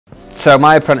So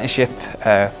my apprenticeship here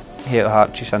at the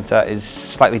Hartree Centre is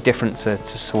slightly different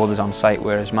to others on site,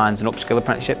 whereas mine's an upskill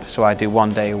apprenticeship. So I do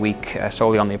 1 day a week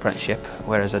solely on the apprenticeship,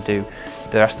 whereas I do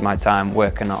the rest of my time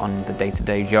working on the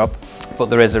day-to-day job. But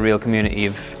there is a real community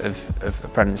of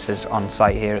apprentices on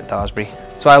site here at Daresbury.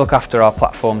 So I look after our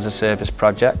platforms as service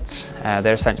projects.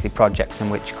 They're essentially projects in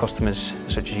which customers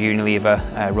such as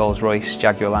Unilever, Rolls-Royce,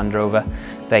 Jaguar Land Rover,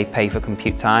 they pay for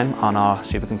compute time on our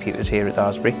supercomputers here at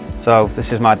Daresbury. So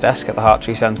this is my desk at the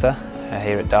Hartree Centre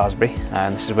here at Daresbury,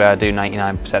 and this is where I do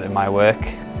 99% of my work.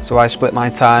 So I split my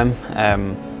time.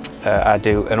 I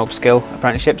do an upskill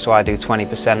apprenticeship, so I do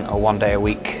 20% or 1 day a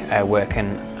week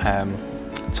working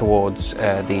towards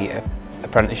the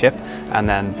apprenticeship, and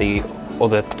then the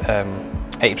other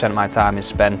 80% of my time is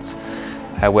spent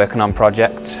working on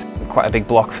projects. Quite a big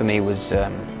block for me was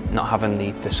not having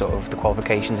the sort of the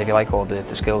qualifications, if you like, or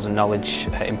the skills and knowledge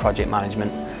in project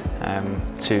management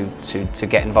to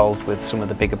get involved with some of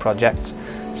the bigger projects.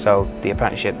 So the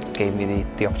apprenticeship gave me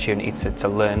the opportunity to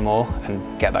learn more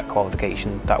and get that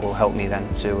qualification that will help me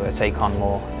then to take on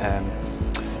more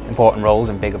important roles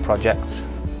in bigger projects.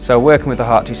 So working with the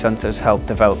Hartree Centre has helped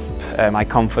develop my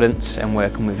confidence in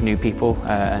working with new people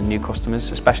and new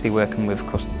customers, especially working with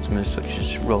customers such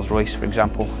as Rolls-Royce, for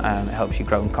example. It helps you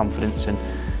grow in confidence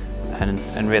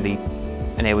and really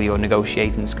enable your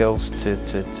negotiating skills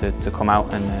to come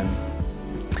out,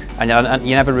 and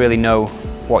you never really know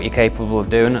what you're capable of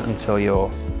doing until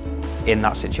you're in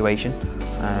that situation.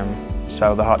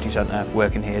 So the Hartree Centre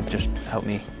working here just helped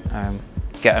me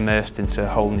get immersed into a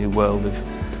whole new world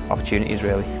of opportunities,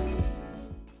 really.